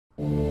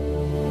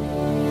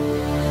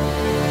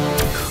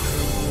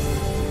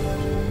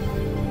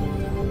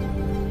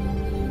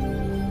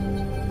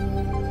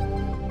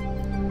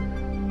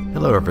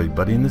Hello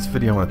everybody, in this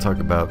video I want to talk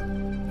about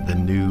the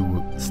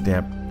new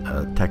stamp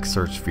text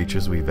search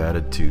features we've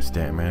added to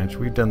StampManage.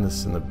 We've done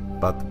this in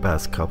about the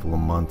past couple of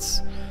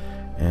months,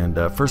 and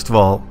first of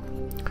all,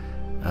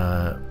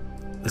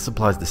 this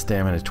applies to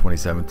StampManage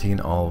 2017,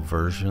 all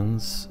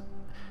versions,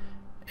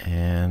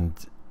 and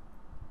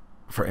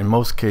in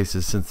most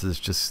cases, since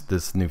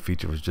this new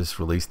feature was just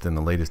released in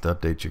the latest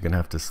update, you're going to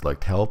have to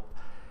select Help,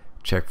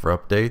 check for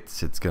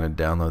updates. It's going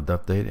to download the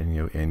update,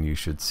 and you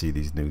should see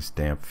these new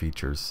stamp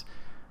features.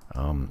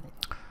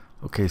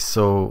 Okay,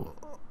 so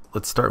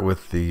let's start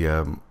with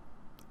the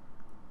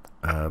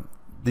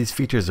these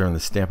features are in the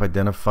stamp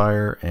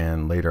identifier,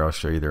 and later I'll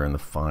show you they're in the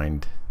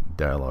find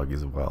dialog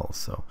as well.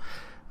 So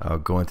I'll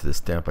go into the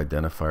stamp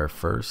identifier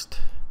first,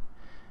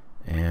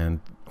 and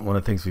one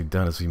of the things we've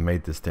done is we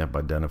made the stamp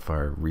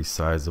identifier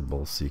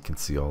resizable so you can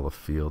see all the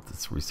fields.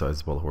 It's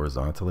resizable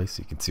horizontally so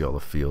you can see all the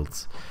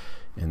fields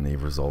in the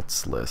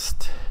results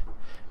list,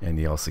 and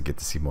you also get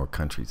to see more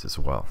countries as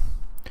well.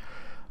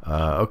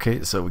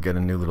 Okay, so we got a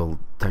new little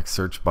text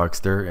search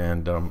box there,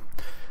 and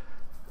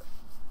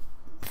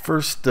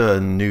first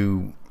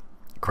new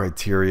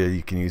criteria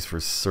you can use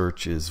for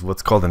search is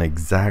what's called an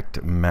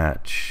exact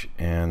match,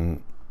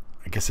 and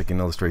I guess I can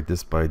illustrate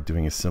this by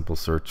doing a simple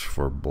search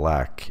for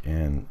black,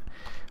 and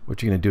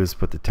what you're going to do is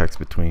put the text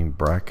between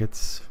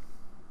brackets.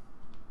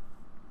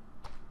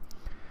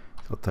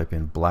 So I'll type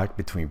in black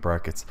between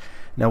brackets.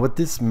 Now what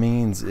this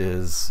means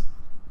is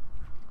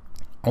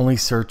only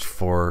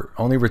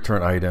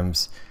return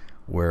items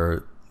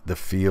where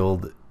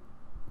the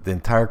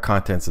entire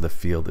contents of the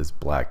field is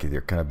black. There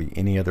cannot be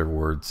any other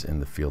words in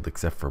the field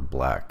except for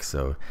black.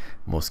 So in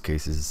most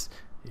cases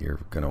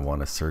you're going to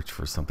want to search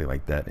for something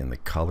like that in the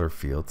color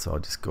field. So I'll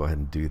just go ahead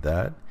and do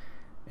that.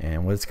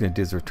 And what it's going to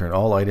do is return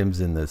all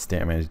items in the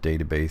StampManage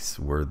database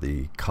where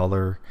the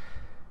color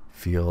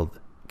field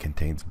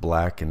contains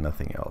black and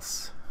nothing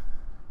else.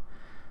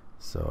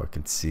 So I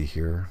can see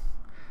here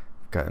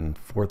gotten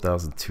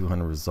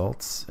 4,200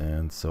 results,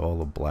 and so all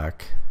the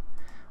black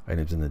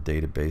items in the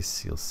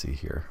database you'll see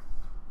here.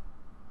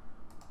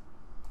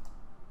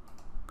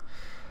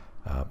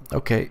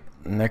 Okay,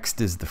 next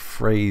is the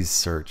phrase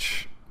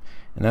search,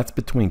 and that's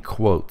between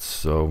quotes.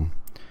 So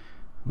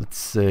let's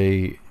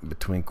say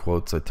between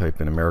quotes I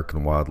type in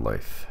American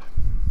wildlife.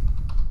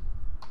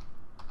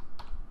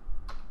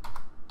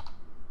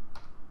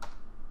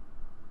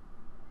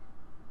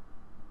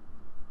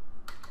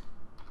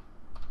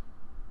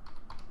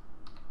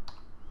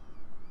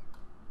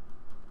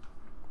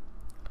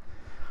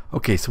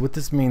 Okay, so what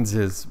this means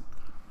is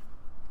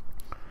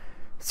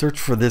search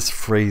for this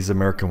phrase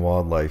American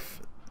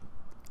wildlife.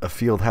 A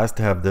field has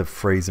to have the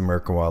phrase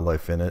American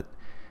wildlife in it.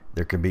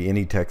 There can be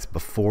any text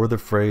before the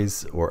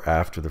phrase or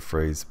after the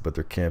phrase, but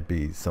there can't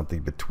be something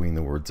between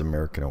the words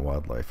American and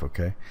wildlife.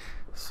 Okay,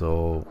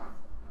 so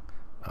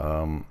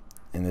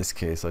in this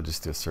case I'll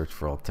just do a search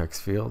for all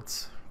text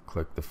fields,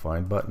 click the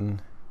find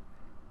button,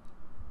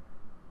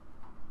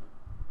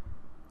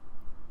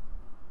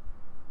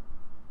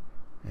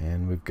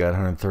 and we've got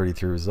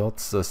 133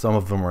 results. So some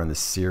of them are in the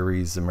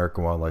series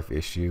American Wildlife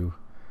issue,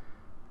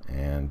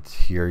 and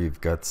here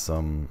you've got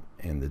some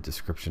in the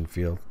description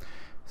field.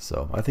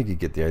 So I think you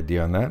get the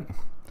idea on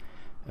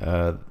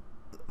that.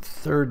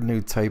 Third new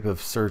type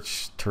of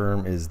search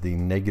term is the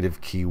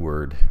negative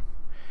keyword.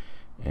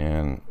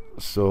 And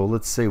so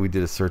let's say we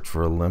did a search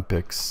for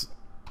Olympics.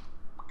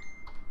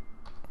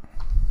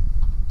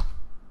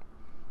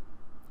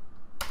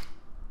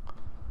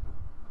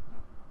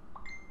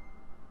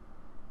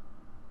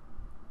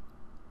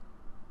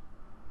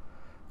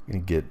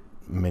 Going to get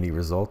many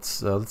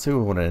results. Let's say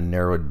we want to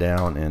narrow it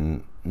down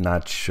and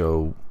not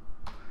show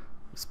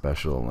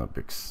Special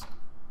Olympics.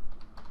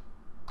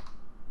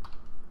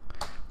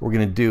 What we're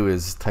going to do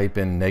is type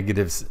in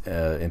negatives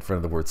in front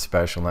of the word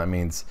special, and that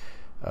means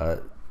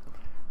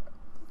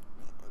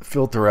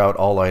filter out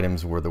all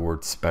items where the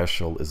word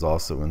special is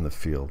also in the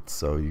field.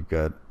 So you've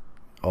got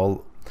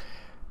all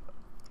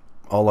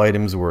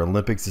items where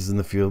Olympics is in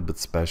the field, but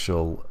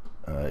special,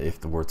 if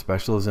the word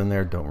special is in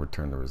there, don't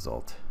return the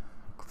result.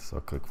 So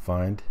I'll click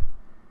find,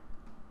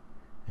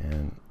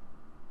 and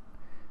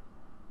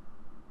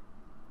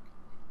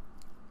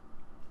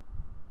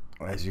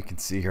as you can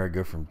see here I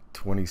go from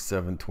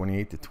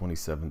 2728 to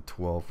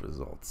 2712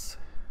 results.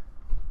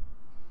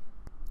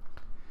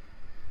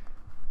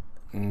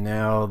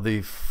 Now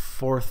the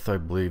fourth, I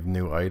believe,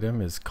 new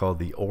item is called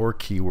the or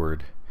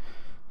keyword.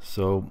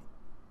 So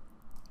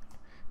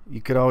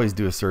you could always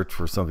do a search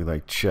for something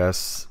like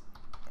chess,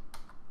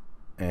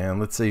 and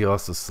let's say you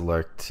also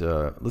select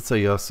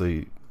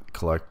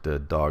collect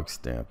dog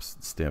stamps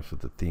with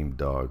the theme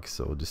dog.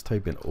 So we'll just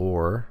type in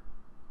or,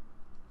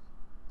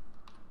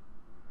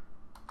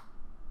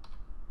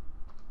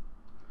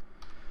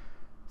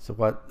 so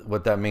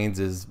what that means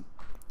is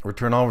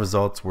return all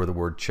results where the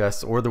word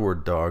chess or the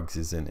word dogs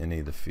is in any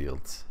of the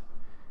fields.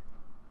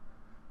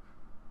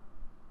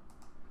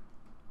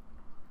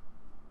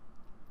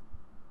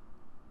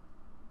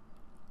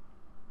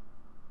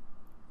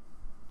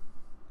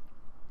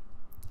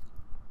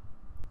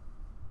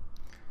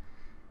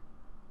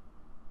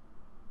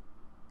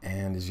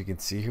 as you can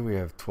see here, we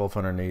have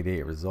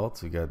 1,288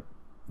 results. We got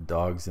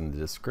dogs in the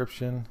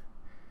description.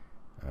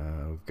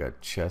 We've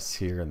got chess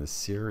here in the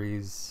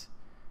series,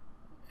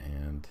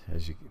 and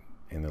as you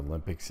in the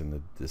Olympics in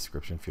the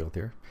description field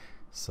here.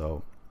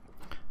 So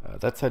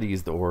that's how to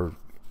use the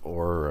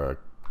or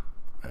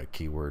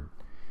keyword.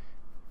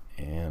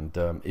 And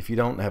if you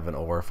don't have an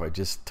or, if I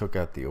just took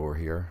out the or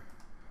here,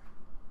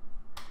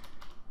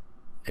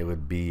 it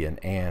would be an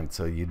and,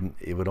 so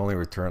it would only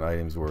return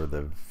items where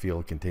the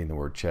field contained the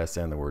word chess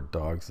and the word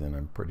dogs, and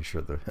I'm pretty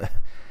sure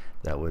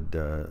that would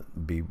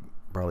be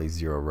probably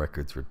 0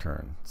 records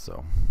returned.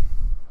 So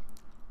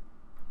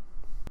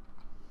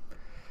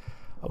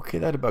okay,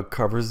 that about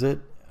covers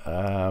it.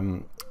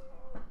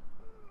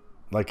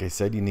 Like I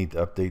said, you need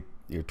to update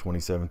your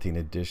 2017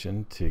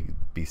 edition to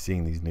be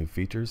seeing these new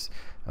features.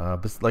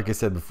 But like I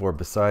said before,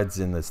 besides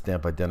in the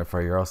stamp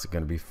identifier, you're also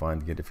going to be fine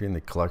to get, if you're in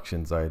the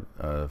collections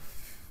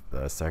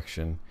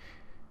section,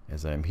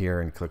 as I'm here,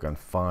 and click on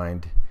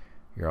find,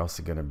 you're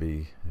also going to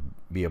be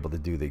able to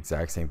do the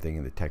exact same thing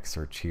in the text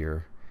search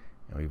here.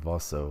 And we've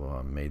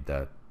also made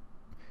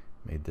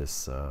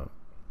this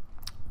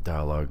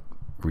dialog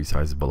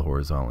resizable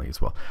horizontally as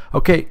well.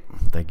 Okay,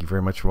 thank you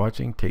very much for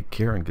watching. Take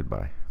care and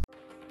goodbye.